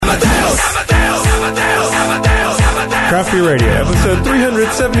Craft Beer Radio, episode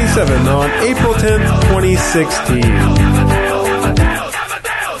 377 on April 10th, 2016.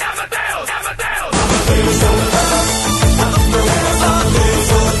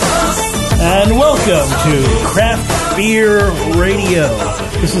 And welcome to Craft Beer Radio.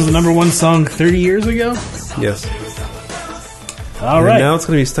 This is the number one song 30 years ago? Yes. All right. And now it's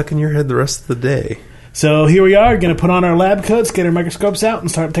going to be stuck in your head the rest of the day. So here we are, going to put on our lab coats, get our microscopes out, and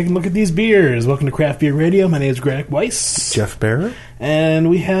start taking a look at these beers. Welcome to Craft Beer Radio. My name is Greg Weiss. Jeff Barrett. And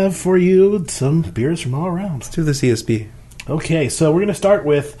we have for you some beers from all around. Let's do this ESB. Okay, so we're going to start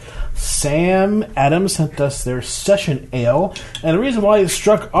with Sam Adams sent us their Session Ale. And the reason why it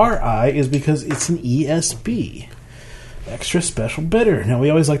struck our eye is because it's an ESB. Extra Special Bitter. Now, we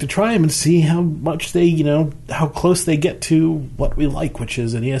always like to try them and see how much they, how close they get to what we like, which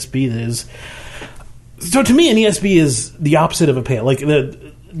is an ESB that is... So to me, an ESB is the opposite of a pale, like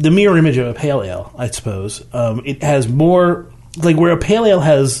the mirror image of a pale ale, I suppose. It has more, like where a pale ale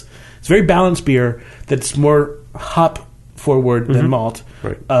has, it's a very balanced beer that's more hop forward than malt.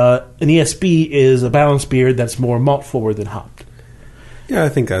 Right. An ESB is a balanced beer that's more malt forward than hopped. Yeah, I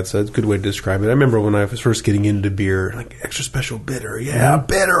think that's a good way to describe it. I remember when I was first getting into beer, like, extra special bitter. Yeah,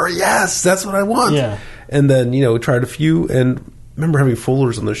 bitter, yes, that's what I want. Yeah. And then, we tried a few, and remember having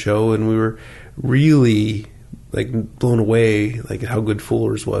Fuller's on the show, and we were really, blown away, at how good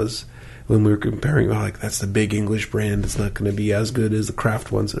Fuller's was when we were comparing, that's the big English brand. It's not going to be as good as the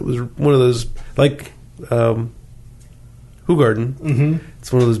craft ones. It was one of those, Hoegaarden. Mm-hmm.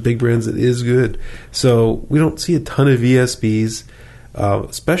 It's one of those big brands that is good. So we don't see a ton of ESBs,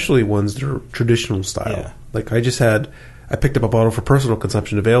 especially ones that are traditional style. Yeah. I picked up a bottle for personal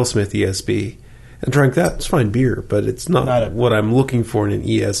consumption of AleSmith ESB and drank that. It's fine beer, but it's not what I'm looking for in an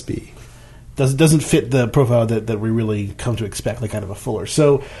ESB. Doesn't fit the profile that we really come to expect, like kind of a Fuller.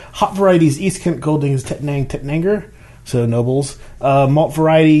 So hop varieties: East Kent Goldings, Tettnang, Tettnanger, so Nobles. Malt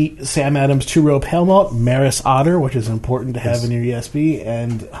variety: Sam Adams 2-row pale malt, Maris Otter, which is important to have in your ESB,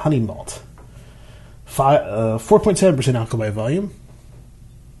 and honey malt. 4.7% alcohol by volume.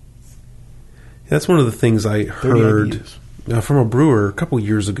 That's one of the things I heard from a brewer a couple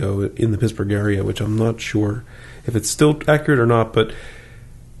years ago in the Pittsburgh area, which I'm not sure if it's still accurate or not, but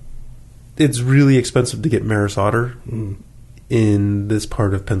it's really expensive to get Maris Otter in this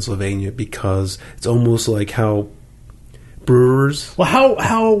part of Pennsylvania because it's almost like how brewers... Well,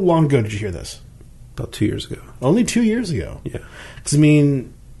 how long ago did you hear this? About 2 years ago. Only 2 years ago? Yeah. Because,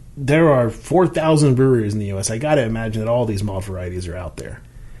 there are 4,000 breweries in the U.S. I got to imagine that all these malt varieties are out there.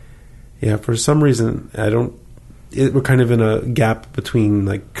 Yeah, for some reason, we're kind of in a gap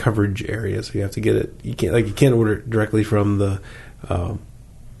between, coverage areas. So you have to get it... You can't order it directly from the...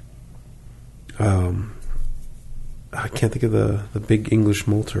 I can't think of the big English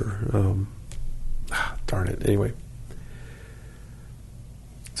malter. Darn it. Anyway.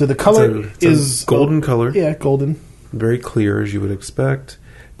 So the color is... golden color. Yeah, golden. Very clear, as you would expect.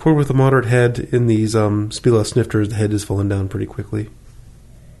 Poured with a moderate head in these Spila snifters. The head is falling down pretty quickly.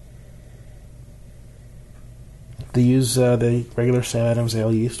 They use the regular Sam Adams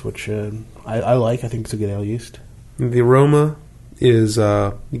ale yeast, which I like. I think it's a good ale yeast. The aroma is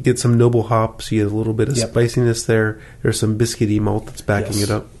you get some noble hops, you get a little bit of spiciness there. There's some biscuity malt that's backing it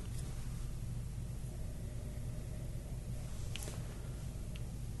up.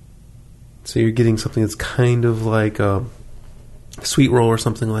 So you're getting something that's kind of like a sweet roll or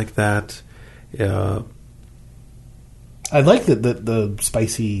something like that. I like the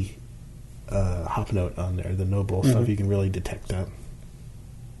spicy hop note on there, the noble stuff. You can really detect that.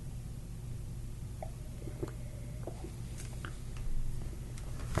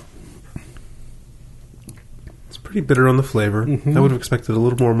 Pretty bitter on the flavor. I would have expected a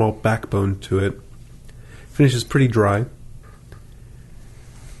little more malt backbone to it. Finish is pretty dry.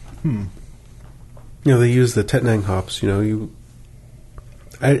 They use the Tettnang hops.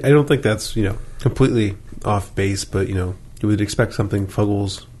 I don't think that's completely off base, but you would expect something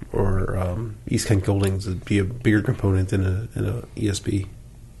Fuggles or East Kent Goldings would be a bigger component in a ESB.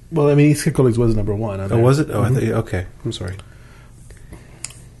 Well, East Kent Goldings was number one. Oh, was it? Oh, I thought, okay. I'm sorry. I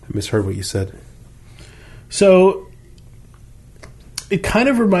misheard what you said. So it kind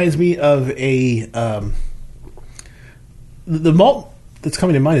of reminds me of the malt that's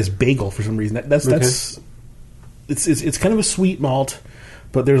coming to mind is Bagel for some reason. It's kind of a sweet malt,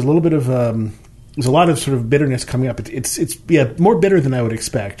 but there's a little bit of there's a lot of sort of bitterness coming up. It's more bitter than I would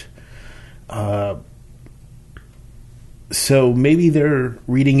expect. So maybe they're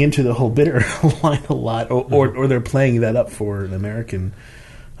reading into the whole bitter line a lot, or they're playing that up for an American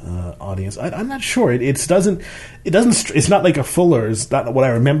audience. I'm not sure. It's not like a Fuller's. Not what I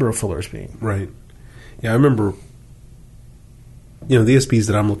remember a Fuller's being. Right. Yeah, I remember the ESBs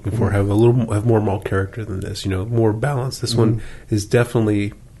that I'm looking for have more malt character than this. More balance. This one is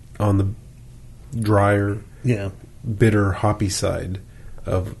definitely on the drier, bitter, hoppy side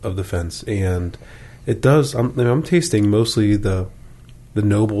of the fence, and it does. I'm tasting mostly the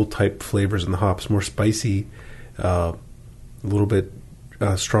noble type flavors in the hops, more spicy, a little bit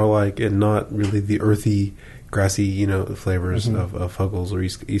straw-like, and not really the earthy, grassy, flavors of Huggles or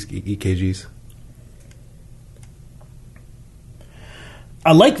EKGs.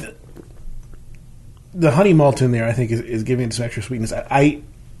 I like the honey malt in there. I think is giving it some extra sweetness.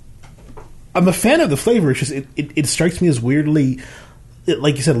 I'm a fan of the flavor. It's just it strikes me as weirdly,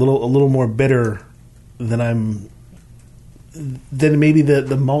 like you said, a little more bitter than maybe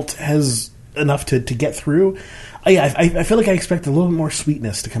the malt has enough to get through. I feel like I expect a little bit more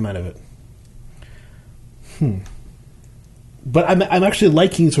sweetness to come out of it. But I'm actually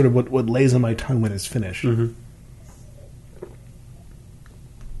liking sort of what lays on my tongue when it's finished. Mm-hmm.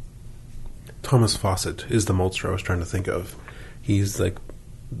 Thomas Fawcett is the maltster I was trying to think of. He's like,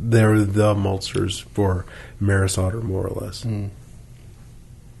 they're the maltsters for Maris Otter, more or less. It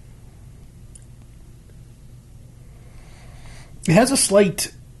has a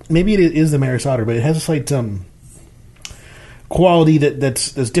slight, maybe it is the Maris Otter, but it has a slight quality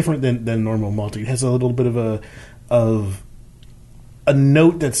that's different than normal malt. It has a little bit of a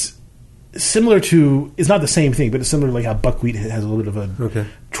note that's similar to, it's not the same thing, but it's similar to like how buckwheat has a little bit of a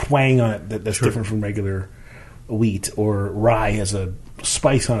twang on it that's different from regular wheat, or rye has a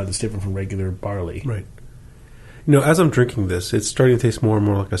spice on it that's different from regular barley. Right. As I'm drinking this, it's starting to taste more and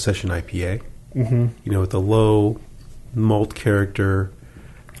more like a session IPA. Mm-hmm. With the low malt character.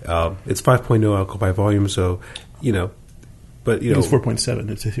 It's 5.0 alcohol by volume, so, but, it's 4.7.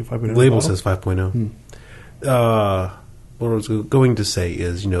 It's 5.0. Label says 5.0. What I was going to say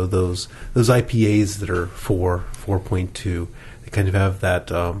is, those IPAs that are 4.2, they kind of have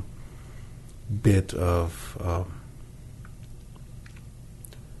that bit of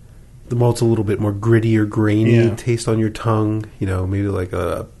the malt's a little bit more gritty or grainy taste on your tongue. Maybe like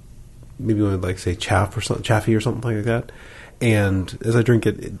say chaffy or something like that. And as I drink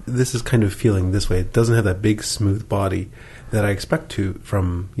it, this is kind of feeling this way. It doesn't have that big smooth body that I expect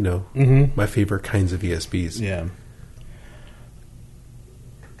from my favorite kinds of ESBs. Yeah.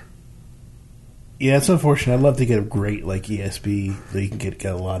 Yeah, it's unfortunate. I'd love to get a great ESB that you can get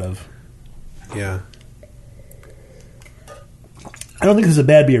a lot of. Yeah. I don't think this is a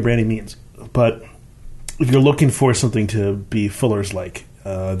bad beer by any means, but if you're looking for something to be Fuller's like,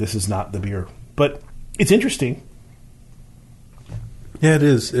 this is not the beer. But it's interesting. Yeah, it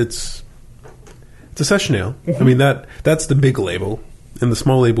is. It's a session ale. I mean, that's the big label, and the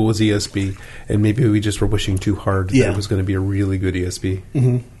small label was ESB, and maybe we just were wishing too hard that it was going to be a really good ESB.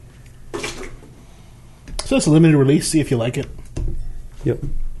 Mm-hmm. So it's a limited release. See if you like it. Yep.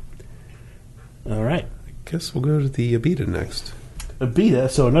 All right. I guess we'll go to the Abita next. Abita,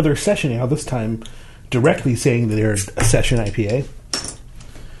 so another session ale, this time directly saying that they're a session IPA.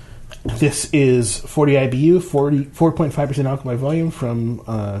 This is 40 IBU, 4.5% alcohol by volume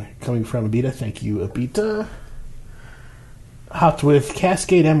coming from Abita. Thank you, Abita. Hopped with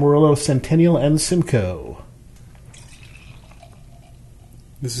Cascade, Amarillo, Centennial, and Simcoe.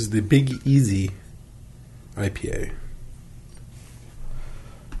 This is the Big Easy IPA.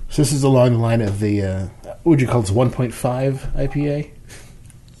 So this is along the line of the, what would you call this, 1.5 IPA?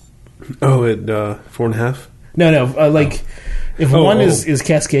 Oh, at 4.5? No, if one is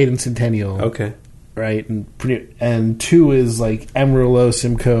Cascade and Centennial. Okay. Right? And 2 is Amarillo,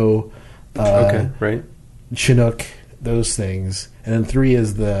 Simcoe, okay, right. Chinook, those things. And then 3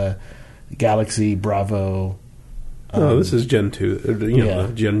 is the Galaxy, Bravo. This is Gen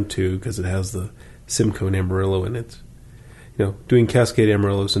 2. Gen 2 because it has the Simcoe and Amarillo in it. Doing Cascade,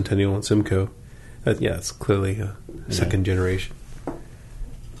 Amarillo, Centennial, and Simcoe. It's clearly a second generation.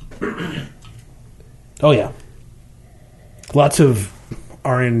 Oh, yeah. Lots of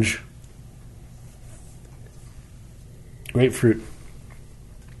orange, grapefruit.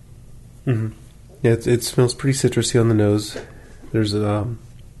 Mm-hmm. Yeah, it smells pretty citrusy on the nose. There's here,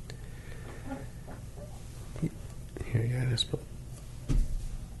 yeah, I smell.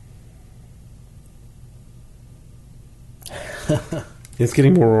 It's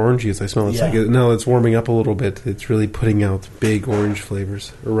getting more orangey as I smell it. Yeah. Now it's warming up a little bit. It's really putting out big orange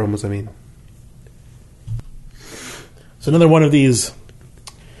flavors, aromas. I mean. So another one of these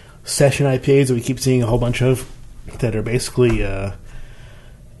session IPAs that we keep seeing a whole bunch of that are basically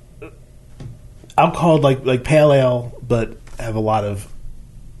alcohol like pale ale, but have a lot of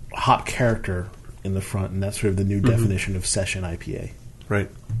hop character in the front, and that's sort of the new definition of session IPA. Right.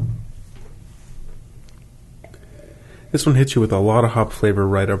 This one hits you with a lot of hop flavor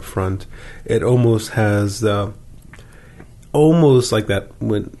right up front. It almost has almost like that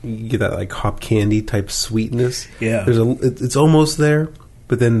when you get that like hop candy type sweetness. Yeah, it's almost there,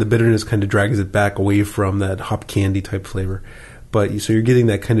 but then the bitterness kind of drags it back away from that hop candy type flavor. But so you're getting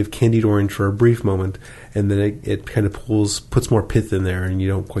that kind of candied orange for a brief moment, and then it kind of puts more pith in there, and you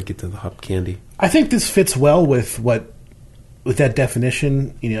don't quite get to the hop candy. I think this fits well with that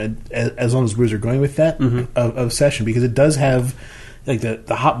definition, as long as brewers are going with that of session, because it does have like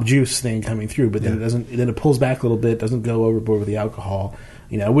the hop juice thing coming through, but then it doesn't. Then it pulls back a little bit, doesn't go overboard with the alcohol.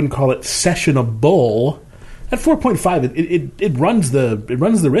 I wouldn't call it sessionable. At 4.5, it runs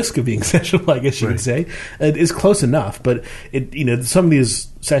the risk of being sessionable, I guess you could say. It is close enough, but some of these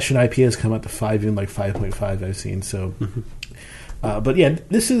session IPAs come out to 5, even like 5.5 I've seen. So, but yeah,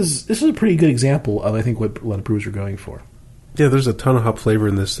 this is a pretty good example of I think what a lot of brewers are going for. Yeah, there's a ton of hop flavor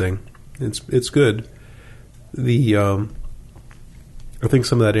in this thing. It's good. I think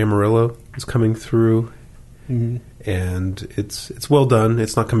some of that Amarillo is coming through, and it's well done.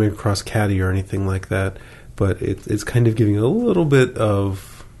 It's not coming across catty or anything like that, but it's kind of giving a little bit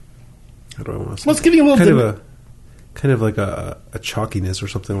of, how do I want to say? Well, it's giving a little bit kind of like a chalkiness or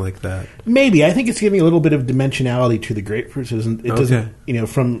something like that. Maybe. I think it's giving a little bit of dimensionality to the grapefruit. It doesn't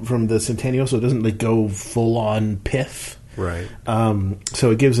from the Centennial, so it doesn't like go full on pith. Right.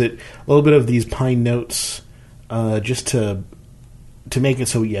 So it gives it a little bit of these pine notes, just to make it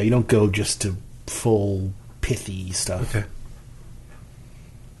so you don't go just to full pithy stuff. Okay.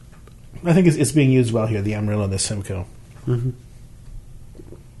 I think it's being used well here, the Amarillo and the Simcoe. Mm-hmm.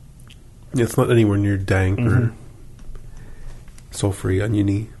 It's not anywhere near dank or sulfury,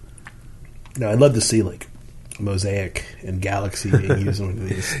 oniony. No, I'd love to see like Mosaic and Galaxy being used in one of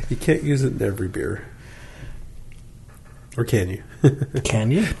these. You can't use it in every beer. Or can you?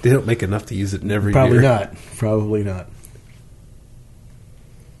 Can you? They don't make enough to use it in every Probably beer. Probably not.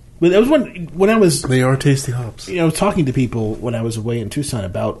 But that was when I was... They are tasty hops. I was talking to people when I was away in Tucson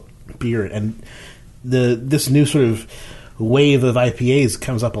about beer, and this new sort of wave of IPAs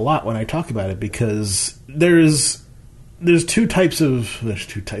comes up a lot when I talk about it, because there's two types.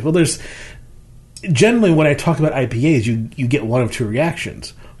 Well, there's... Generally, when I talk about IPAs, you get one of two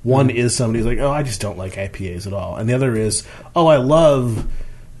reactions. One is somebody's like, oh, I just don't like IPAs at all. And the other is, oh, I love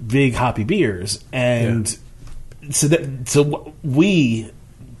big hoppy beers. And so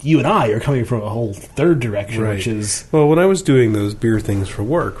you and I are coming from a whole third direction, which is... Well, when I was doing those beer things for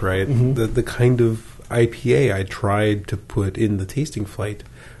work, right, the kind of IPA I tried to put in the tasting flight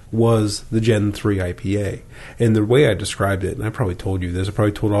was the Gen 3 IPA. And the way I described it, and I probably told you this, I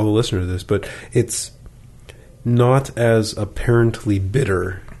probably told all the listeners this, but it's not as apparently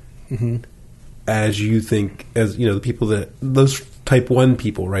bitter as you think, as the people those type 1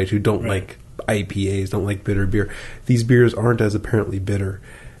 people, right, who don't like IPAs, don't like bitter beer. These beers aren't as apparently bitter.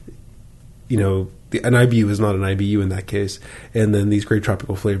 An IBU is not an IBU in that case, and then these great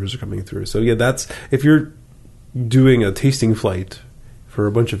tropical flavors are coming through. So that's, if you're doing a tasting flight for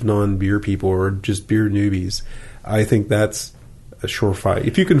a bunch of non-beer people or just beer newbies, I think that's a surefire.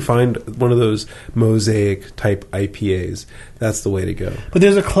 If you can find one of those Mosaic type IPAs, that's the way to go. But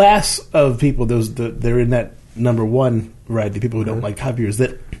there's a class of people, they're in that number one, right? The people who don't like hop beers,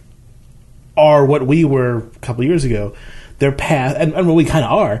 that are what we were a couple of years ago. They're past, and what we kind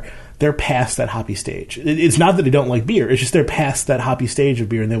of are. They're past that hoppy stage. It's not that they don't like beer. It's just they're past that hoppy stage of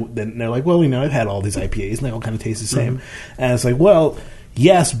beer, and then they're like, well, I've had all these IPAs, and they all kind of taste the same. And it's like, well,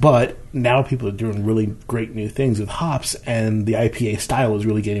 yes, but now people are doing really great new things with hops, and the IPA style is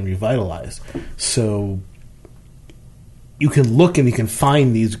really getting revitalized. So you can look and you can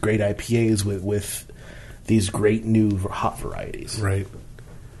find these great IPAs with these great new hop varieties. Right.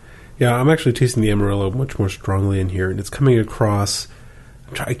 Yeah, I'm actually tasting the Amarillo much more strongly in here, and it's coming across...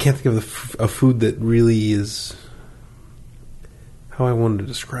 I can't think of a food that really is how I wanted to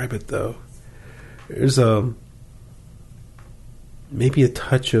describe it, though. There's maybe a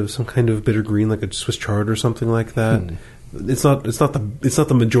touch of some kind of bitter green, like a Swiss chard or something like that. It's not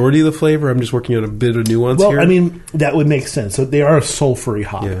the majority of the flavor. I'm just working on a bit of nuance here. Well, I mean, that would make sense. So they are a sulfury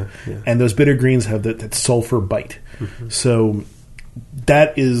hop, and those bitter greens have that sulfur bite. So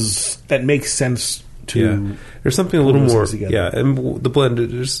that makes sense. There's something a little more. And the blend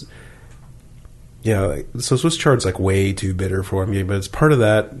is. So Swiss chard's like way too bitter for me, but it's part of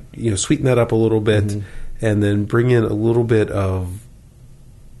that. Sweeten that up a little bit, and then bring in a little bit of,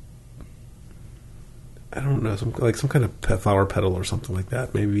 I don't know, some kind of flower petal or something like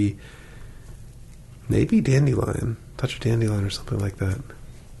that. Maybe dandelion, touch of dandelion or something like that.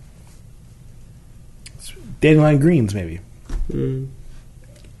 Dandelion greens, maybe.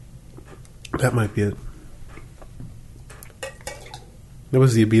 That might be it. That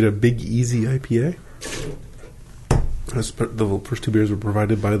was the Abita Big Easy IPA. The first two beers were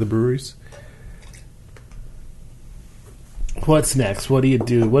provided by the breweries. What's next? What do you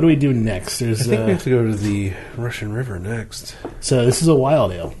do? What do we do next? I think we have to go to the Russian River next. So this is a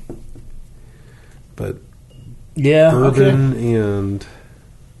wild ale. But yeah, bourbon okay. And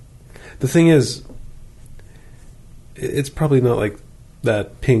the thing is, it's probably not like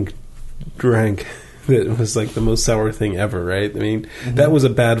that pink drank that was like the most sour thing ever, right? I mean, that was a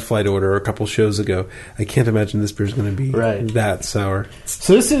bad flight order a couple shows ago. I can't imagine this beer's going to be that sour.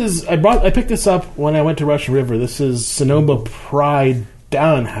 So this is I picked this up when I went to Russian River. This is Sonoma Pride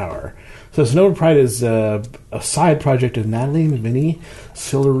Downhauer. So Sonoma Pride is a side project of Natalie and Vinny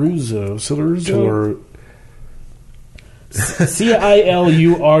Cilurzo. Cilurzo.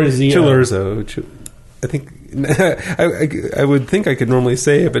 Cilurzo. I think I would think I could normally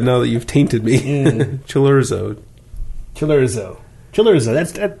say it, but now that you've tainted me, Cilurzo.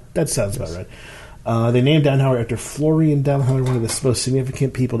 That sounds about right. They named Downhauer after Florian Downhauer, one of the most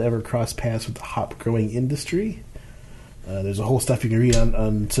significant people to ever cross paths with the hop growing industry. There's a whole stuff you can read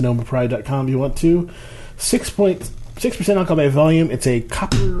on SonomaPride.com if you want to. 6.6% alcohol by volume. It's a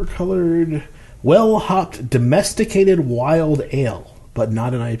copper-colored, well-hopped, domesticated wild ale, but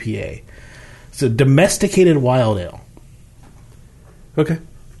not an IPA. It's a domesticated wild ale. Okay.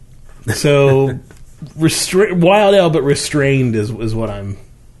 So, wild ale, but restrained is what I'm...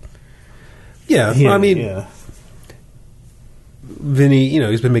 Yeah, hearing. I mean... Vinny,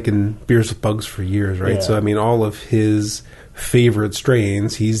 he's been making beers with bugs for years, right? Yeah. So, I mean, all of his favorite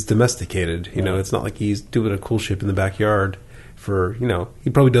strains, he's domesticated. It's not like he's doing a cool ship in the backyard for, he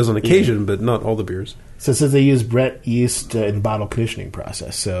probably does on occasion, but not all the beers. So it says they use Brett yeast in bottle conditioning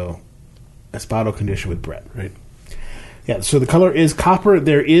process, so that's bottle conditioned with Brett, right? Yeah, so the color is copper.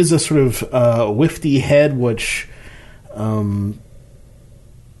 There is a sort of wifty head, which the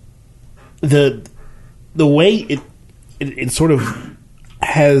way it sort of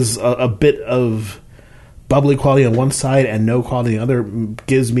has a bit of bubbly quality on one side and no quality on the other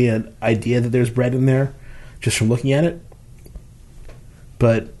gives me an idea that there's bread in there just from looking at it.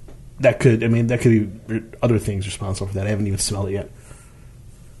 But that could be other things responsible for that. I haven't even smelled it yet.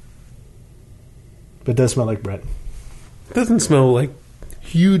 But it does smell like bread. It doesn't smell like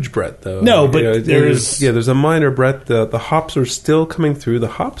huge Brett, though. No, but there's a minor Brett. The hops are still coming through. The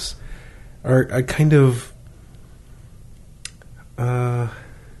hops are kind of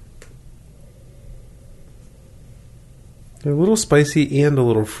they're a little spicy and a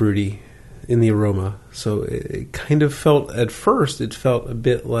little fruity in the aroma. So it kind of felt at first a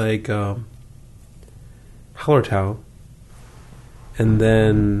bit like Hallertau, and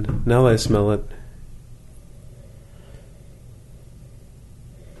then now that I smell it,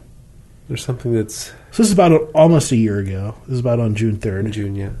 there's something that's... So this is about almost a year ago. This is about on June 3rd.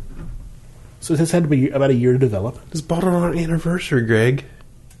 June, yeah. So this had to be about a year to develop. This bottled on our anniversary, Greg.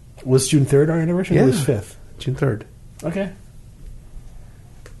 Was June 3rd our anniversary? Yeah. Or was 5th? June 3rd. Okay.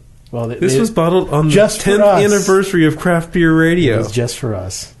 Well, this was bottled on the 10th anniversary of Craft Beer Radio. It was just for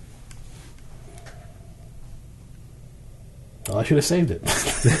us. Well, I should have saved it.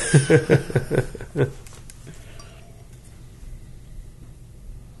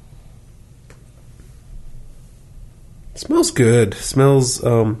 Smells good. Smells.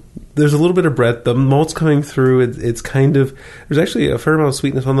 There's a little bit of Brett. The malt's coming through. It's kind of... There's actually a fair amount of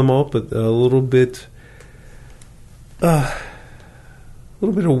sweetness on the malt, but a little bit... a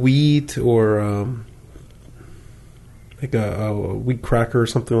little bit of wheat or like a wheat cracker or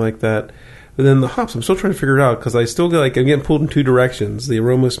something like that. But then the hops, I'm still trying to figure it out because I still I'm getting pulled in two directions. The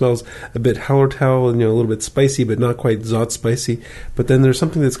aroma smells a bit Hallertau and a little bit spicy, but not quite Zott spicy. But then there's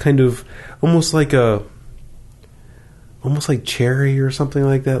something that's kind of almost like cherry or something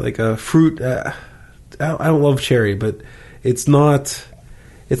like that, like a fruit. I don't love cherry, but it's not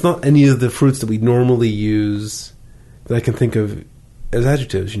any of the fruits that we normally use that I can think of as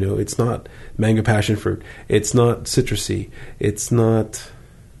adjectives. It's not mango passion fruit. It's not citrusy. It's not...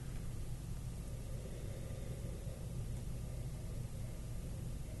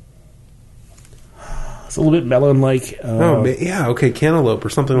 It's a little bit melon-like. Cantaloupe or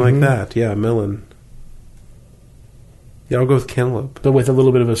something like that. Yeah, melon. Yeah, I'll go with cantaloupe. But with a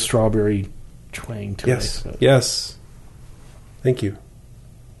little bit of a strawberry twang to it. Yes. Thank you.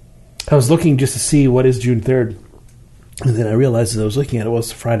 I was looking just to see what is June 3rd. And then I realized as I was looking at it,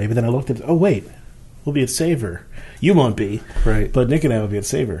 was Friday. But then I looked at it. Oh, wait. We'll be at Savor. You won't be. Right. But Nick and I will be at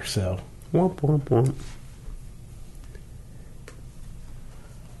Savor, so. Womp, womp, womp.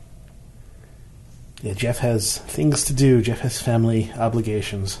 Yeah, Jeff has things to do. Jeff has family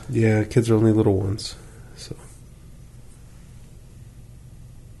obligations. Yeah, kids are only little ones. So.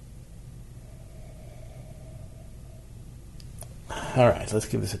 All right, let's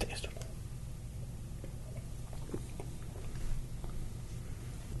give this a taste.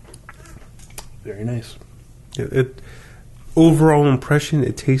 Very nice. Overall impression,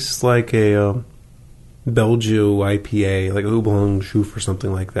 it tastes like a Belgio IPA, like a Houblon Chouffe or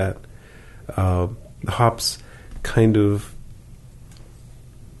something like that. The hops kind of,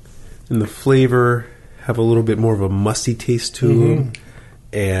 in the flavor, have a little bit more of a musty taste to them,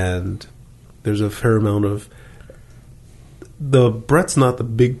 and there's a fair amount of... The Brett's not the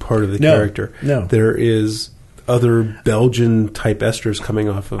big part of the character. No. There is other Belgian-type esters coming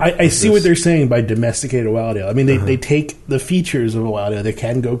off of... I see what they're saying by domesticated wild ale. I mean, they take the features of a wild ale. They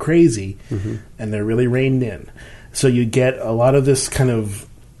can go crazy, and they're really reined in. So you get a lot of this kind of...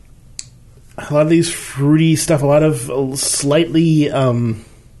 A lot of these fruity stuff, a lot of slightly, Brett,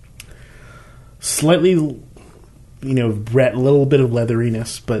 a little bit of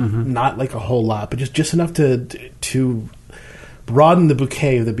leatheriness, but not like a whole lot, but just enough to broaden the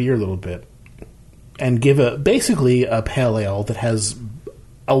bouquet of the beer a little bit. And give basically a pale ale that has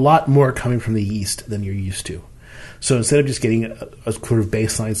a lot more coming from the yeast than you're used to. So instead of just getting a sort of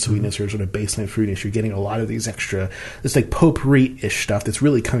baseline sweetness or sort of baseline fruitiness, you're getting a lot of these extra, this like potpourri-ish stuff that's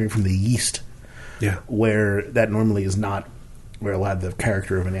really coming from the yeast. Yeah. Where that normally is not where a lot of the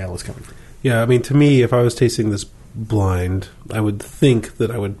character of an ale is coming from. Yeah, I mean, to me, if I was tasting this blind, I would think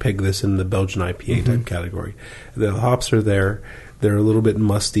that I would peg this in the Belgian IPA type category. The hops are there. They're a little bit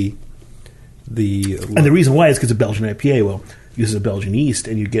musty. And the reason why is because a Belgian IPA uses a Belgian yeast,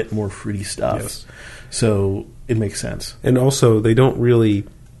 and you get more fruity stuff. Yes. So it makes sense. And also, they don't make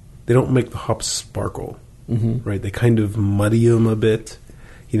the hops sparkle, right? They kind of muddy them a bit,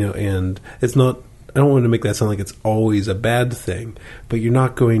 and it's not... I don't want to make that sound like it's always a bad thing, but you're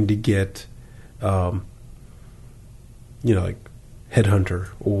not going to get, like Headhunter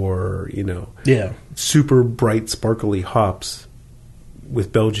or, super bright, sparkly hops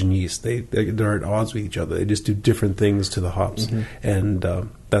with Belgian yeast. They're at odds with each other. They just do different things to the hops, and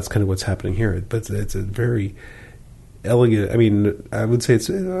that's kind of what's happening here. But it's a very elegant. I mean, I would say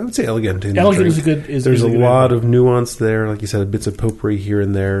elegant. Elegant is a good. There's a lot of nuance there, like you said, bits of potpourri here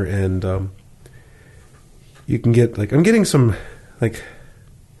and there, and you can get I'm getting some it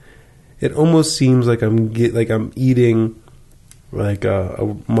almost seems like I'm eating like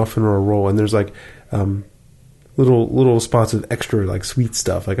a muffin or a roll, and there's little spots of extra sweet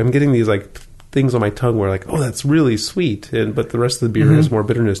stuff. I'm getting these things on my tongue where oh, that's really sweet, but the rest of the beer has more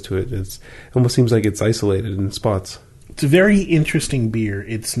bitterness to it. It almost seems like it's isolated in spots. It's a very interesting beer.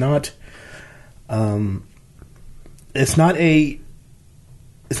 It's not a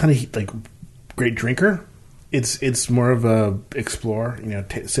great drinker. It's more of a explorer,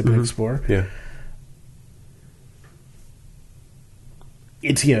 sip and explore. Yeah.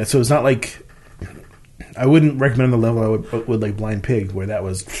 So it's not like... I wouldn't recommend the level I would like Blind Pig, where that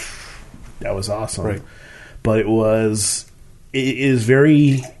was awesome. Right. But it is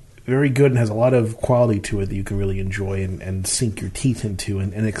very, very good and has a lot of quality to it that you can really enjoy and sink your teeth into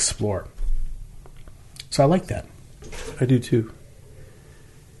and explore. So I like that. I do too.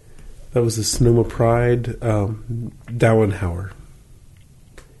 That was the Sonoma Pride Dauenhauer.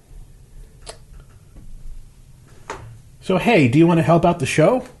 So hey, do you want to help out the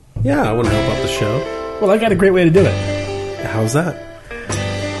show? Yeah, I want to help out the show. Well, I got a great way to do it. How's that?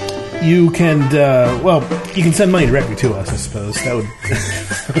 You can, you can send money directly to us, I suppose. That would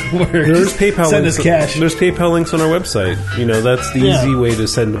work. There's PayPal send links. Us cash. There's PayPal links on our website. That's the easy way to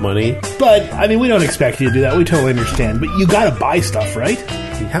send money. But, I mean, we don't expect you to do that. We totally understand. But you got to buy stuff, right?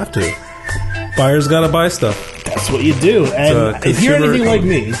 You have to. Buyers got to buy stuff. That's what you do. And if you're anything like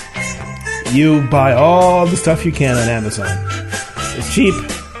me, you buy all the stuff you can on Amazon. It's cheap.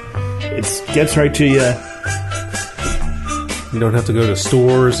 It gets right to you. You don't have to go to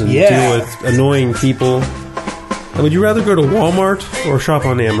stores and deal with annoying people. And would you rather go to Walmart or shop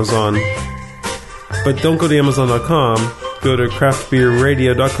on Amazon? But don't go to Amazon.com. Go to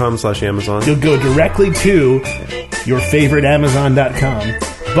craftbeerradio.com/Amazon. You'll go directly to your favorite Amazon.com.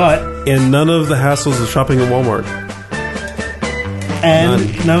 And none of the hassles of shopping at Walmart.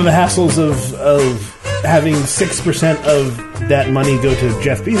 And none of the hassles of having 6% of that money go to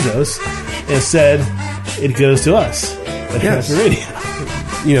Jeff Bezos. Instead, it goes to us at Craft Beer Radio.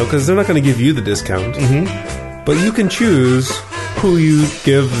 Because they're not going to give you the discount. But you can choose who you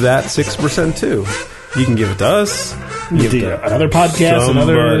give that 6% to. You can give it to us. You give it to another podcast,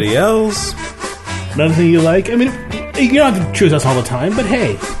 somebody else. Another thing you like. I mean, you don't have to choose us all the time, but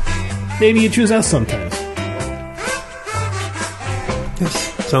hey, maybe you choose us sometimes.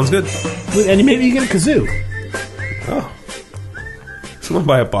 Yes, sounds good. And maybe you get a kazoo. Oh. Someone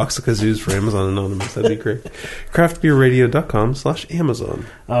buy a box of kazoos for Amazon Anonymous. That'd be great. Craftbeerradio.com/Amazon.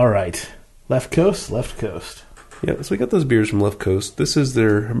 All right. Left Coast, Left Coast. Yeah, so we got those beers from Left Coast. This is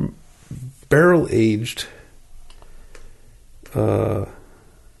their barrel-aged... let's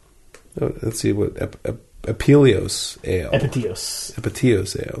see what... Epilios Ale.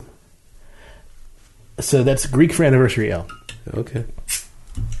 Epitios Ale. So that's Greek for anniversary ale. Okay.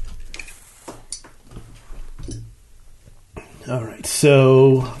 All right.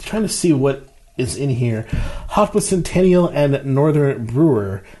 So I'm trying to see what is in here. Hopwood Centennial and Northern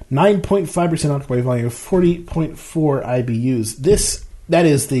Brewer, 9.5% alcohol by volume, 40.4 IBUs. That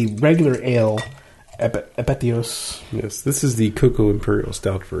is the regular ale. Epitios. Yes, this is the Cocoa Imperial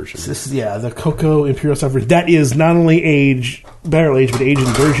Stout version. This is the Cocoa Imperial Stout version. That is not only barrel aged, but aged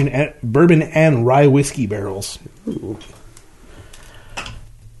in bourbon and rye whiskey barrels. Ooh.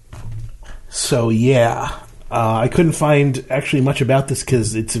 So I couldn't find actually much about this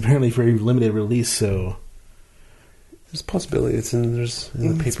because it's apparently very limited release. So there's a possibility it's in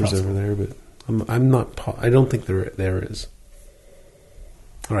the papers over there, but I'm not. I don't think there is.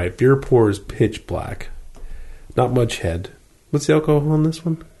 All right, beer pours pitch black. Not much head. What's the alcohol on this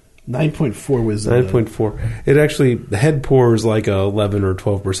one? 9.4 was 9.4. It actually, the head pour is like a 11 or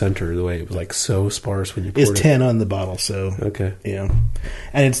 12%er. The way it was like so sparse when you poured it. It's 10 on the bottle, so okay, yeah.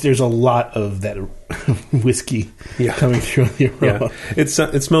 And there's a lot of that whiskey coming through the aroma. Yeah. It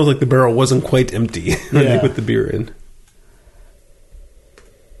smells like the barrel wasn't quite empty when they put the beer in.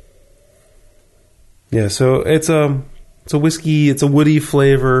 Yeah, so it's a whiskey. It's a woody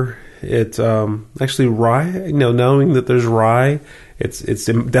flavor. It's actually rye. Knowing that there's rye, it's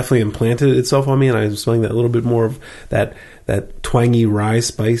definitely implanted itself on me, and I'm smelling that little bit more of that twangy rye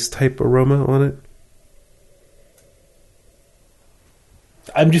spice type aroma on it.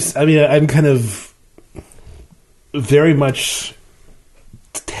 I'm kind of very much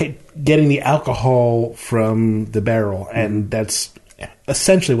getting the alcohol from the barrel, and that's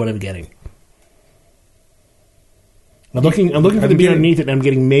essentially what I'm getting. I'm looking for the beer underneath it, and I'm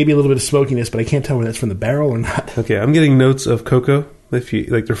getting maybe a little bit of smokiness, but I can't tell whether that's from the barrel or not. Okay, I'm getting notes of cocoa. If you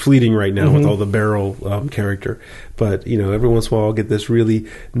like, they're fleeting right now with all the barrel character, but every once in a while I'll get this really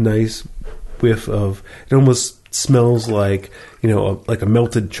nice whiff of. It almost smells like like a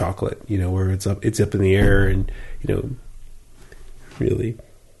melted chocolate. Where it's up in the air, and really,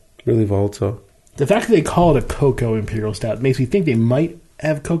 really volatile. The fact that they call it a cocoa imperial stout makes me think they might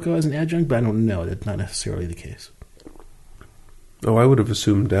have cocoa as an adjunct, but I don't know. That's not necessarily the case. Oh, I would have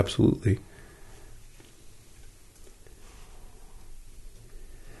assumed absolutely.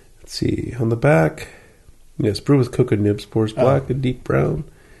 Let's see. On the back, yes, brew with cocoa nibs, pours black and deep brown.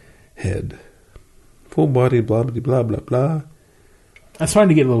 Head. Full body, blah, blah, blah, blah, blah. I'm starting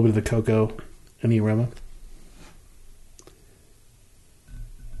to get a little bit of the cocoa in the aroma.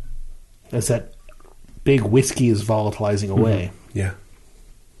 As that big whiskey is volatilizing away. Mm-hmm. Yeah.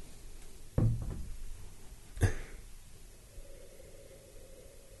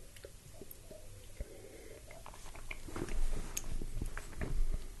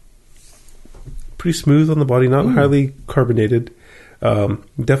 Pretty smooth on the body, not highly carbonated.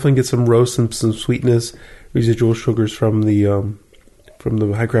 Definitely get some roast and some sweetness, residual sugars from the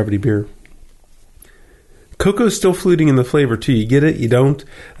high gravity beer. Cocoa's still fluting in the flavor too. You get it, you don't.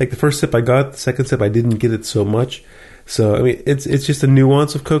 Like the first sip I got, the second sip I didn't get it so much. So it's just a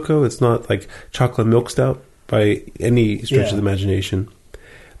nuance of cocoa. It's not like chocolate milk stout by any stretch of the imagination.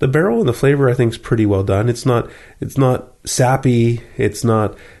 The barrel and the flavor I think is pretty well done. It's not sappy. It's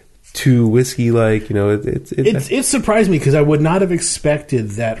not too whiskey-like, It surprised me because I would not have expected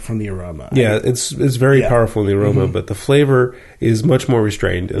that from the aroma. Yeah, it's very powerful in the aroma, but the flavor is much more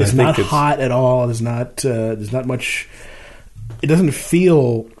restrained. And it's not hot at all. There's not much. It doesn't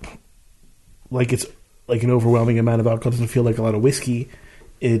feel like it's like an overwhelming amount of alcohol. It doesn't feel like a lot of whiskey.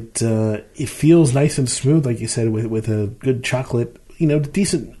 It feels nice and smooth, like you said, with a good chocolate,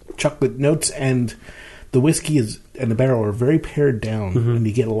 decent chocolate notes, and the whiskey and the barrel are very pared down, and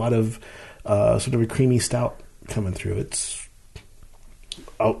you get a lot of sort of a creamy stout coming through. It's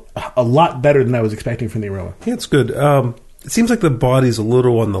a lot better than I was expecting from the aroma. Yeah, it's good. It seems like the body's a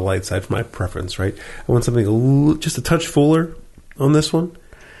little on the light side for my preference, right? I want something just a touch fuller on this one.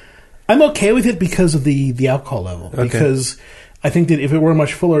 I'm okay with it because of the alcohol level. Okay. Because I think that if it were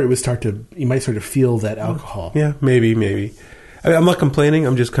much fuller, you might start to feel that alcohol. Yeah, maybe. I'm not complaining.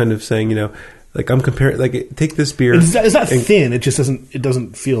 I'm just kind of saying, like I'm comparing. Like take this beer. It's not thin. It just doesn't. It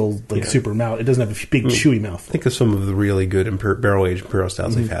doesn't feel like super mouth. It doesn't have a big chewy mouth. Think of some of the really good barrel aged imperial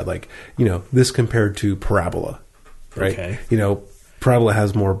stouts they've had. Like this compared to Parabola, right? Okay. Parabla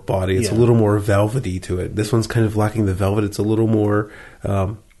has more body. It's a little more velvety to it. This one's kind of lacking the velvet. It's a little more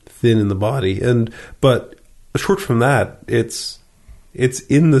thin in the body. But short from that, it's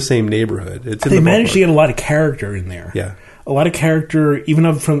in the same neighborhood. They managed to get a lot of character in there. Yeah. A lot of character,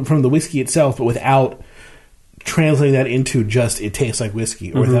 even from the whiskey itself, but without translating that into just it tastes like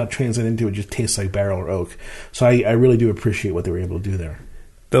whiskey, or without translating into it just tastes like barrel or oak. So I really do appreciate what they were able to do there.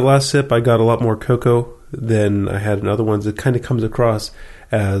 The last sip, I got a lot more cocoa than I had in other ones. It kind of comes across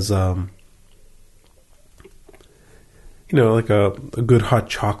as, like a good hot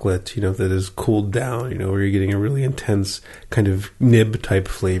chocolate, that is cooled down, where you're getting a really intense kind of nib type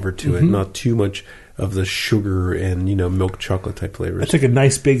flavor to it, not too much of the sugar and, milk chocolate type flavors. I took a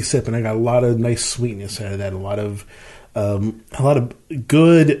nice big sip and I got a lot of nice sweetness out of that. A lot of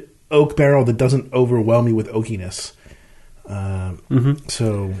good oak barrel that doesn't overwhelm me with oakiness.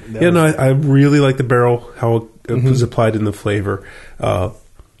 So I really like the barrel, how it was applied in the flavor.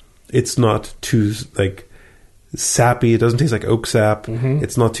 It's not too sappy. It doesn't taste like oak sap.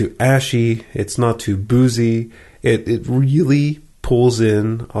 It's not too ashy. It's not too boozy. It really pulls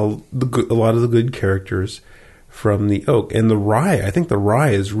in a lot of the good characters from the oak. And the rye, I think the rye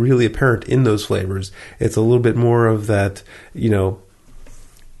is really apparent in those flavors. It's a little bit more of that, I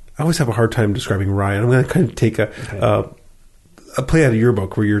always have a hard time describing rye. I'm going to kind of take a play out of your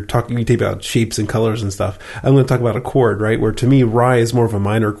book where you tape out shapes and colors and stuff. I'm going to talk about a chord, right? Where to me, rye is more of a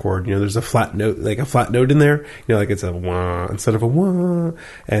minor chord. There's a flat note, in there. Like it's a wah instead of a wah,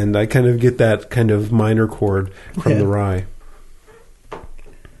 and I kind of get that kind of minor chord from the rye.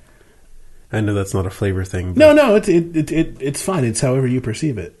 I know that's not a flavor thing. But no, it's fine. It's however you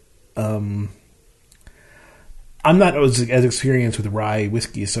perceive it. I'm not as experienced with rye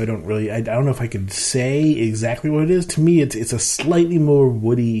whiskey, so I don't know if I can say exactly what it is. To me, it's a slightly more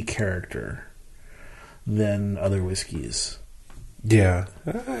woody character than other whiskeys. Yeah,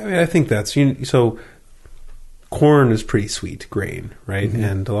 I think that's so. Corn is pretty sweet grain, right?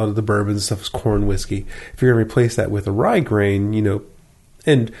 And a lot of the bourbon stuff is corn whiskey. If you're going to replace that with a rye grain,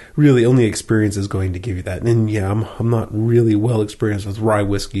 and really only experience is going to give you that. And I'm not really well experienced with rye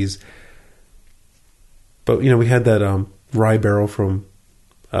whiskeys. But, we had that rye barrel from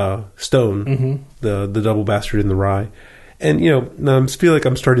Stone, the double bastard in the rye. And, now I feel like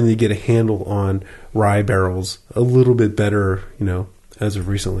I'm starting to get a handle on rye barrels a little bit better, as of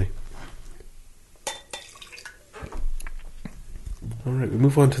recently. All right, we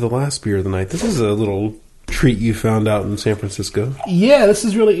move on to the last beer of the night. This is a little treat you found out in San Francisco. Yeah, this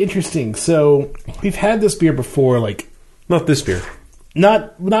is really interesting. So, we've had this beer before, Not this beer.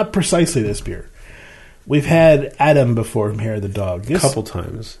 Not precisely this beer. We've had Adam before from Hair of the Dog. A couple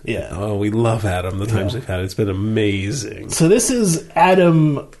times. Yeah. Oh, we love Adam the times we've had it. It's been amazing. So this is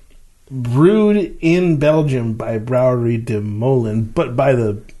Adam brewed in Belgium by Brouwerie de Molen, but by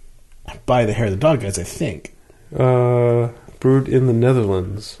the Hair of the Dog guys, I think. Brewed in the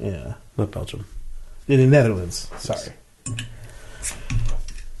Netherlands. Yeah. Not Belgium. In the Netherlands. Sorry.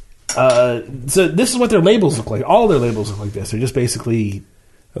 So this is what their labels look like. All their labels look like this. They're just basically...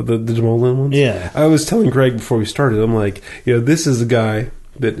 The de Molen ones? Yeah. I was telling Greg before we started, I'm like, this is a guy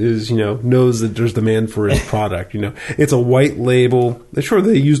that is, knows that there's demand for his product, It's a white label. Sure,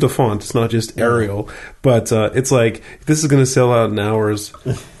 they used a font. It's not just Arial. But it's like, this is going to sell out in hours.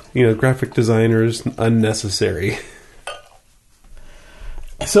 Graphic designers, unnecessary.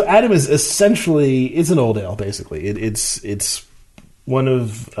 So Adam is essentially, it's an old ale, basically. It's one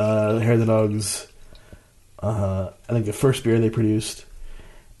of Hair of the Dog's, I think the first beer they produced.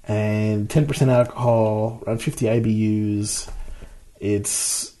 And 10% alcohol, around 50 IBUs.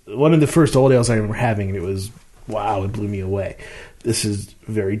 It's one of the first old ales I remember having, and it was, wow, it blew me away. This is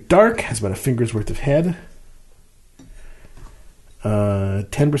very dark, has about a finger's worth of head.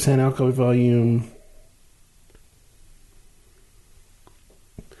 10% alcohol volume.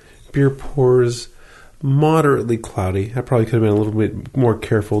 Beer pours moderately cloudy. I probably could have been a little bit more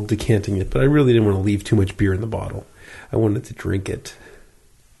careful decanting it, but I really didn't want to leave too much beer in the bottle. I wanted to drink it.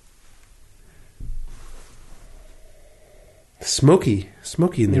 Smoky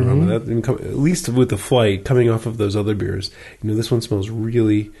in the aroma. That, at least with the flight coming off of those other beers. This one smells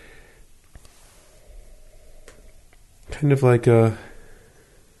really kind of like a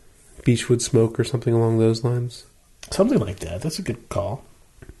beechwood smoke or something along those lines. Something like that. That's a good call.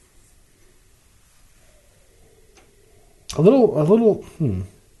 A little.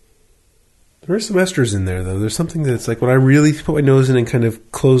 There are some esters in there, though. There's something that's like when I really put my nose in and kind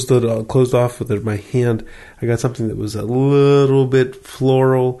of closed off with my hand, I got something that was a little bit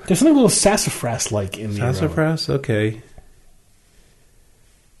floral. There's something a little sassafras-like in there. Sassafras? Okay.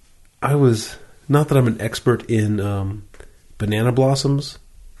 I was, not that I'm an expert in banana blossoms,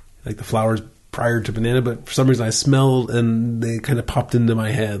 like the flowers prior to banana, but for some reason I smelled and they kind of popped into my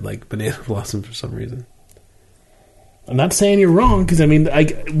head like banana blossoms for some reason. I'm not saying you're wrong, because I mean,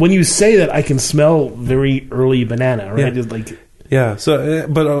 when you say that, I can smell very early banana, right? Yeah. Just like, yeah. So,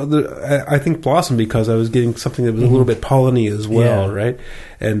 but I think blossom because I was getting something that was a little bit polleny as well, Yeah. right?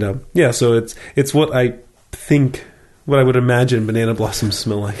 And so it's what I think, what I would imagine banana blossoms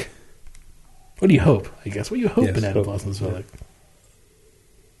smell like. what do you hope? I guess what do you hope Yes, banana hope. blossoms smell like.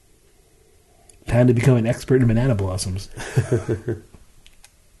 Time to become an expert in banana blossoms.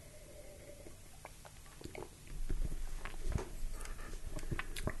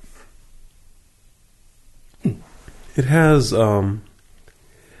 It has the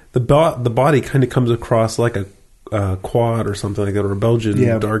body kind of comes across like a quad or something like that, or a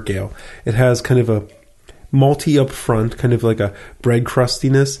Belgian dark ale. It has kind of a malty up front, kind of like a bread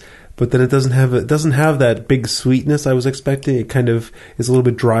crustiness, but then it doesn't have that big sweetness I was expecting. It kind of is a little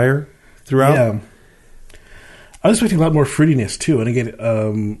bit drier throughout. Yeah. I was expecting a lot more fruitiness too, and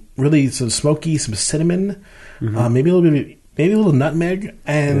again, really some smoky, some cinnamon, maybe a little nutmeg,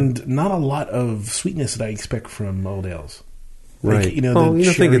 and not a lot of sweetness that I expect from old ales. Right. Like,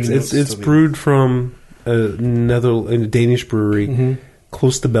 the thing it's brewed from a Danish brewery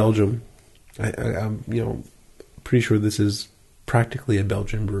close to Belgium. I'm pretty sure this is practically a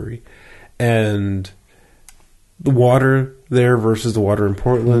Belgian brewery, and the water there versus the water in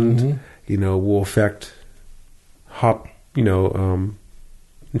Portland, will affect hop, interpret,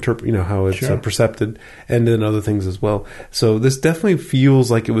 how it's percepted, and then other things as well. So this definitely feels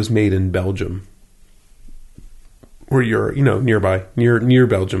like it was made in Belgium, or you're, nearby, near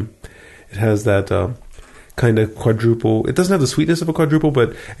Belgium. It has that kind of quadruple. It doesn't have the sweetness of a quadruple,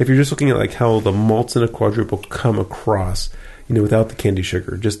 but if you're just looking at like how the malts in a quadruple come across, without the candy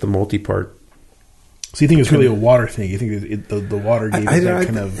sugar, just the malty part. So you think it's really a water thing? You think the water gave it that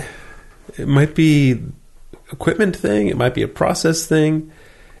kind of... It might be equipment thing. It might be a process thing.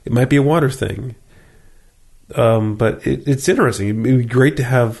 It might be a water thing. But it's interesting. It'd be great to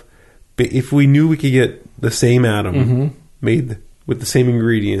have, if we knew we could get the same atom made with the same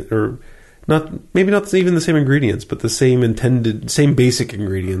ingredient, or maybe not even the same ingredients, but the same basic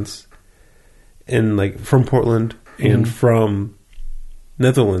ingredients, and like from Portland and from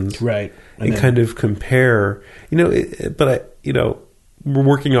Netherlands, right? And kind of compare, we're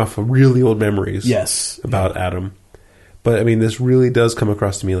working off of really old memories, about Adam. But I mean, this really does come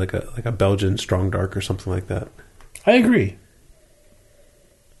across to me like a Belgian strong dark or something like that. I agree.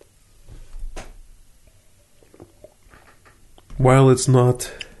 While it's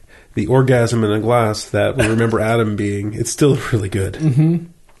not the orgasm in a glass that we remember Adam being, it's still really good. Mm-hmm.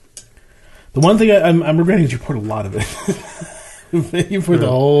 The one thing I'm regretting is you poured a lot of it. You poured the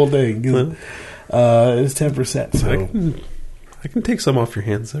whole thing. It's 10%. So I can take some off your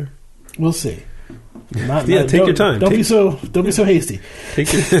hands there. We'll see. Take your time. Don't be so hasty.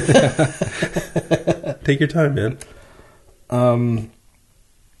 Take your time, man.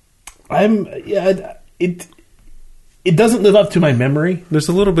 It doesn't live up to my memory. There's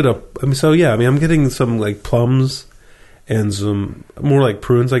a little bit of, I'm getting some like plums and some more like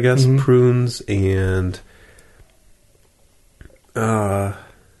prunes, I guess. Prunes and there's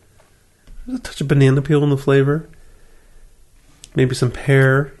a touch of banana peel in the flavor. Maybe some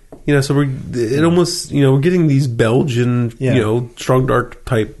pear. So we're getting these Belgian, strong dark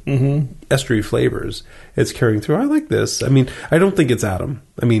type estery flavors. It's carrying through. I like this. I mean, I don't think it's Adam.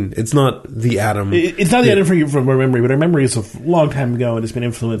 I mean, it's not the Adam. It's not the Adam from our memory, but our memory is a long time ago, and it's been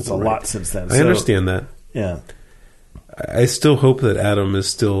influenced a lot since then. I understand that. Yeah. I still hope that Adam is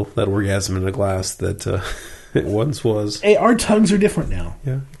still that orgasm in a glass that it once was. Hey, our tongues are different now.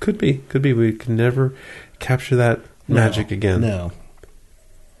 Yeah, could be. We can never capture that magic again.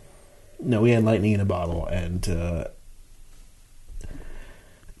 No, we had lightning in a bottle, and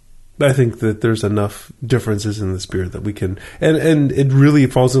I think that there's enough differences in the spirit that we can, and it really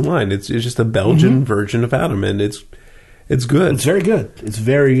falls in line. It's just a Belgian version of Adam, and it's good. It's very good. It's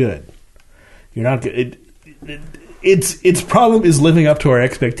very good. You're not good. Its problem is living up to our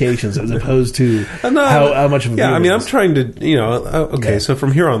expectations as opposed to how much of a I mean, I'm trying to, so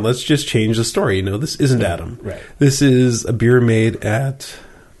from here on, let's just change the story. This isn't Adam. Right. This is a beer made at,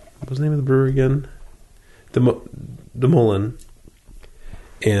 what was the name of the brewery again? The Mullen.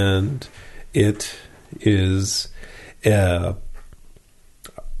 And it is it's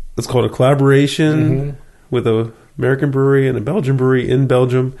called a collaboration with an American brewery and a Belgian brewery in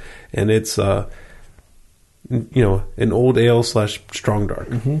Belgium, and it's an old ale / strong dark.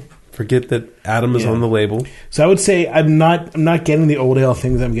 Forget that Adam is on the label. So I would say I'm not getting the old ale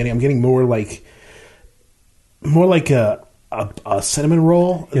things I'm getting. I'm getting more like a a cinnamon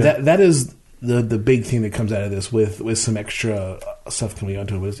roll. Yeah. That is the big thing that comes out of this with some extra stuff coming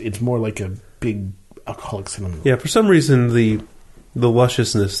onto it. It's more like a big alcoholic cinnamon roll. Yeah, for some reason the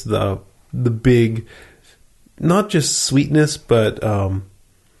lusciousness, the big, not just sweetness, but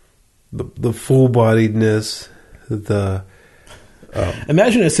the full bodiedness, the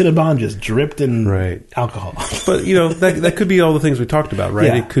imagine a Cinnabon just dripped in right. alcohol. But that could be all the things we talked about, right?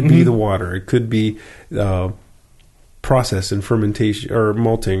 Yeah. It could be the water. It could be process and fermentation or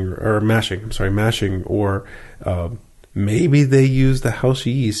malting or mashing. I'm sorry, mashing or maybe they use the house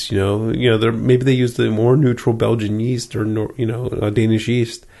yeast. Maybe they use the more neutral Belgian yeast or Danish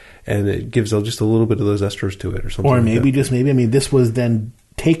yeast, and it gives just a little bit of those esters to it, or something. Or like maybe that. just maybe. I mean, this was then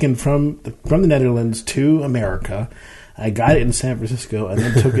taken from the Netherlands to America. I got it in San Francisco and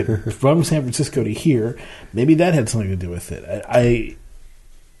then took it from San Francisco to here. Maybe that had something to do with it.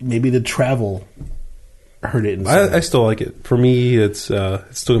 Maybe the travel hurt it. I still like it. For me, it's still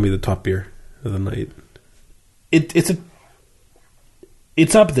gonna be the top beer of the night. It's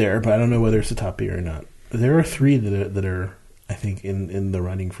up there, but I don't know whether it's the top beer or not. There are three that are I think in the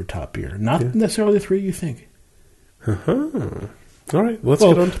running for top beer. Not necessarily the three you think. All right, let's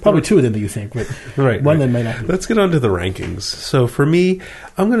get on to probably two of them that you think, but one that might not be. Let's get on to the rankings. So for me,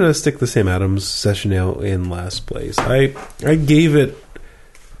 I'm going to stick the Sam Adams Session Ale in last place. I gave it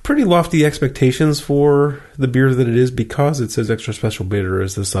pretty lofty expectations for the beer that it is because it says extra special bitter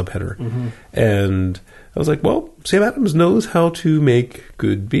as the subheader. Mm-hmm. And I was like, well, Sam Adams knows how to make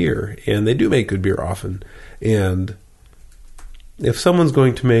good beer, and they do make good beer often. And if someone's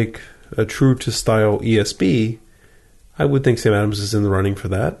going to make a true to style ESB, I would think Sam Adams is in the running for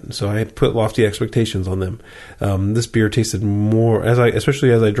that, so I put lofty expectations on them. This beer tasted more,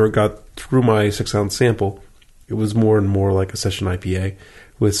 especially as I got through my 6-ounce sample, it was more and more like a session IPA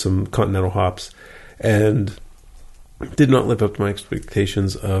with some continental hops, and did not live up to my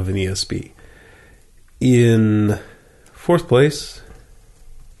expectations of an ESB. In fourth place,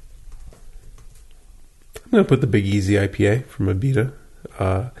 I'm going to put the Big Easy IPA from Abita.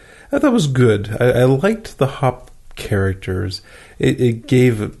 I thought it was good. I liked the hop characters. It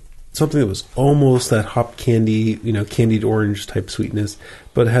gave something that was almost that hop candy, candied orange type sweetness,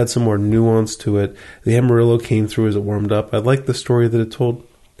 but it had some more nuance to it. The Amarillo came through as it warmed up. I liked the story that it told.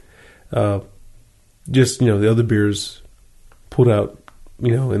 The other beers pulled out,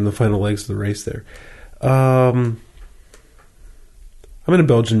 in the final legs of the race there. I'm in a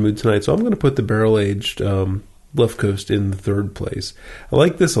Belgian mood tonight, so I'm going to put the barrel-aged Left Coast in the third place. I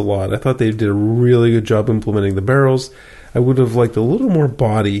like this a lot. I thought they did a really good job implementing the barrels. I would have liked a little more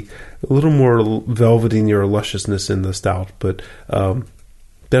body, a little more velvety or lusciousness in the stout, but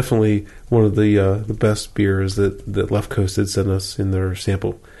definitely one of the best beers that Left Coast had sent us in their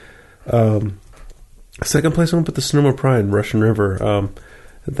sample. Second place, I'm going to put the Sonoma Pride, Russian River.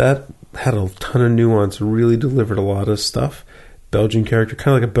 That had a ton of nuance, really delivered a lot of stuff. Belgian character,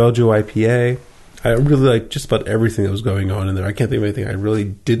 kind of like a Belgio IPA. I really like just about everything that was going on in there. I can't think of anything I really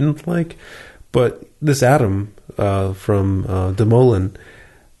didn't like. But this Adam from Demoulin,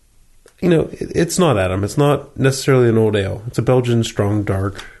 it's not Adam. It's not necessarily an old ale. It's a Belgian strong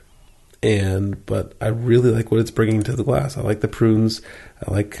dark. But I really like what it's bringing to the glass. I like the prunes.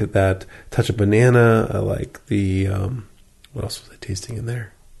 I like that touch of banana. I like the... what else was I tasting in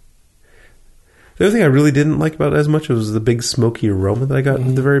there? The other thing I really didn't like about it as much was the big smoky aroma that I got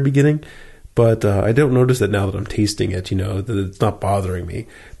in the very beginning. But I don't notice that now that I'm tasting it, that it's not bothering me.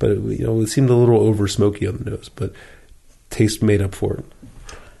 But, it seemed a little over smoky on the nose, but taste made up for it.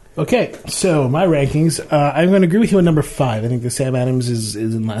 Okay, so my rankings, I'm going to agree with you on number 5. I think the Sam Adams is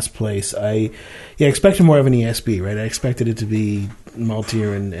in last place. I expected more of an ESB, right? I expected it to be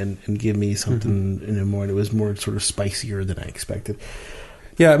maltier and give me something more, and it was more sort of spicier than I expected.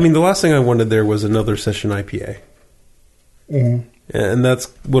 Yeah, I mean, the last thing I wanted there was another session IPA. Mm-hmm. And that's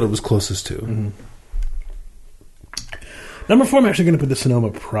what it was closest to. Mm-hmm. Number 4, I'm actually going to put the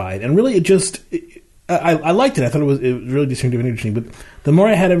Sonoma Pride. And really, I liked it. I thought it was really distinctive and interesting. But the more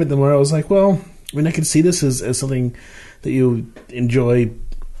I had of it, the more I was like, well, I could see this as something that you enjoy,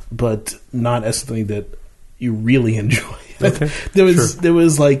 but not as something that you really enjoy. Okay, there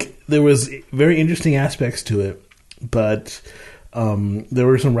was very interesting aspects to it, but there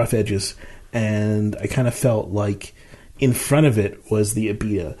were some rough edges, and I kind of felt like in front of it was the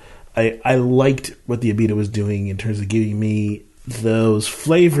Abita. I liked what the Abita was doing in terms of giving me those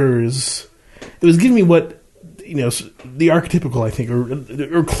flavors. It was giving me what, the archetypical, I think,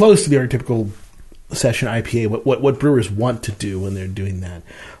 or close to the archetypical session IPA, what brewers want to do when they're doing that,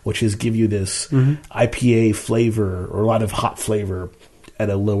 which is give you this IPA flavor or a lot of hot flavor at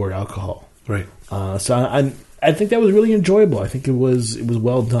a lower alcohol. Right. So I think that was really enjoyable. I think it was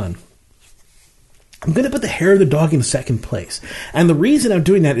well done. I'm going to put the Hair of the Dog in second place. And the reason I'm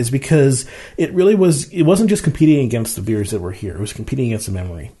doing that is because it wasn't just competing against the beers that were here. It was competing against the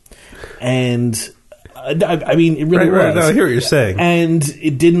memory. And, I mean, it really was. Right. No, I hear what you're saying. And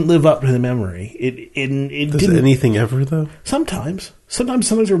it didn't live up to the memory. It Does anything ever, though? Sometimes.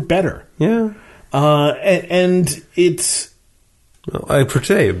 Sometimes are better. Yeah. And it's... Well, I per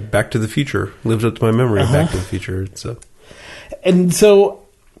se, Back to the Future lived up to my memory of Back to the Future. So. And so...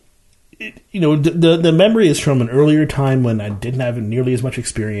 the memory is from an earlier time when I didn't have nearly as much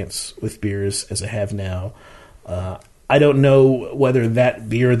experience with beers as I have now. I don't know whether that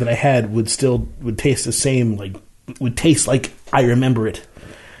beer that I had would taste the same, would taste like I remember it.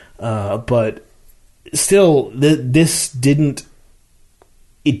 But still, this didn't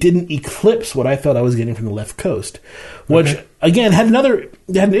eclipse what I felt I was getting from the Left Coast, which again had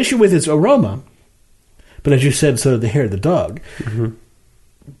an issue with its aroma. But as you said, so did the Hair of the Dog. Mm-hmm.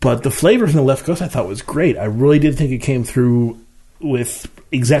 But the flavor from the Left Coast I thought was great. I really did think it came through with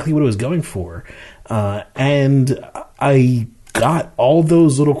exactly what it was going for. And I got all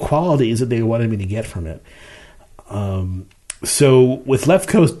those little qualities that they wanted me to get from it. So with Left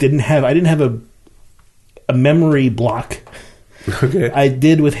Coast, I didn't have a memory block. Okay. I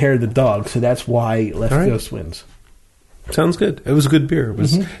did with Hair of the Dog, so that's why Left Coast wins. Sounds good. It was a good beer. It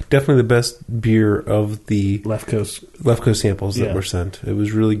was definitely the best beer of the Left Coast samples that were sent. It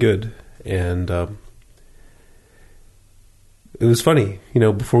was really good. And it was funny.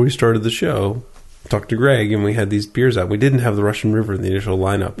 Before we started the show, I talked to Greg, and we had these beers out. We didn't have the Russian River in the initial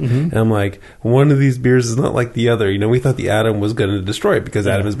lineup. Mm-hmm. And I'm like, one of these beers is not like the other. We thought the Adam was going to destroy it because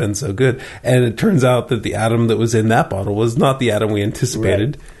Adam has been so good. And it turns out that the Adam that was in that bottle was not the Adam we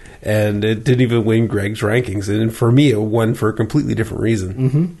anticipated. Right. And it didn't even win Greg's rankings. And for me, it won for a completely different reason.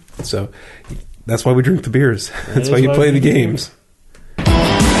 Mm-hmm. So that's why we drink the beers. That's why you play the games.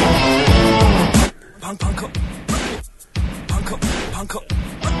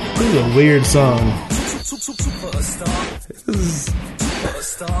 This is a weird song.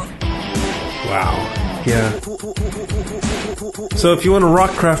 Wow. Yeah. So if you want to rock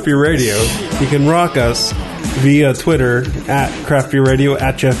Craft Beer Radio, you can rock us via Twitter at Craft Beer Radio,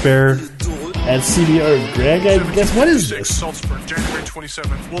 at Jeff Bear, at CBR Greg. I guess, what is this? Salzburg, January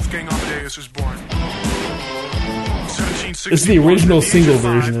 27th. Wolfgang Amadeus is born. This is the original single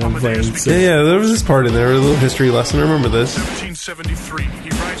version that I'm playing. So. Yeah, there was this part in there, a little history lesson. I remember this. 1773. He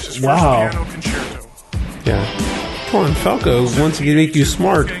writes his first piano concerto. Yeah. Come on, Falco wants to make you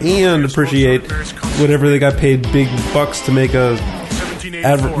smart and appreciate whatever they got paid big bucks to make a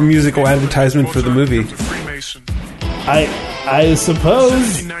musical advertisement for the movie. I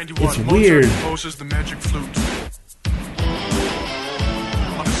suppose it's weird.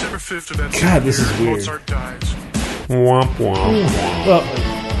 God, this is weird. Womp womp. Well,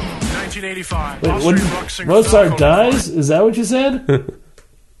 1985. Wait, Mozart dies? Is that what you said?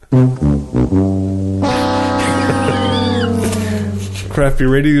 Craft Beer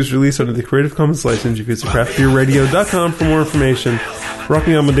Radio is released under the Creative Commons license. You can visit craftbeerradio.com for more information.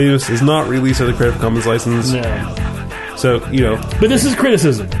 Rocking Amadeus is not released under the Creative Commons license. No. So, But this is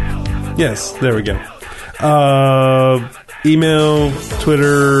criticism. Yes, there we go. Email,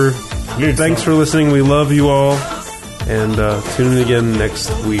 Twitter. Thanks for listening. We love you all. And tune in again next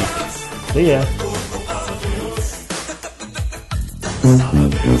week. See ya.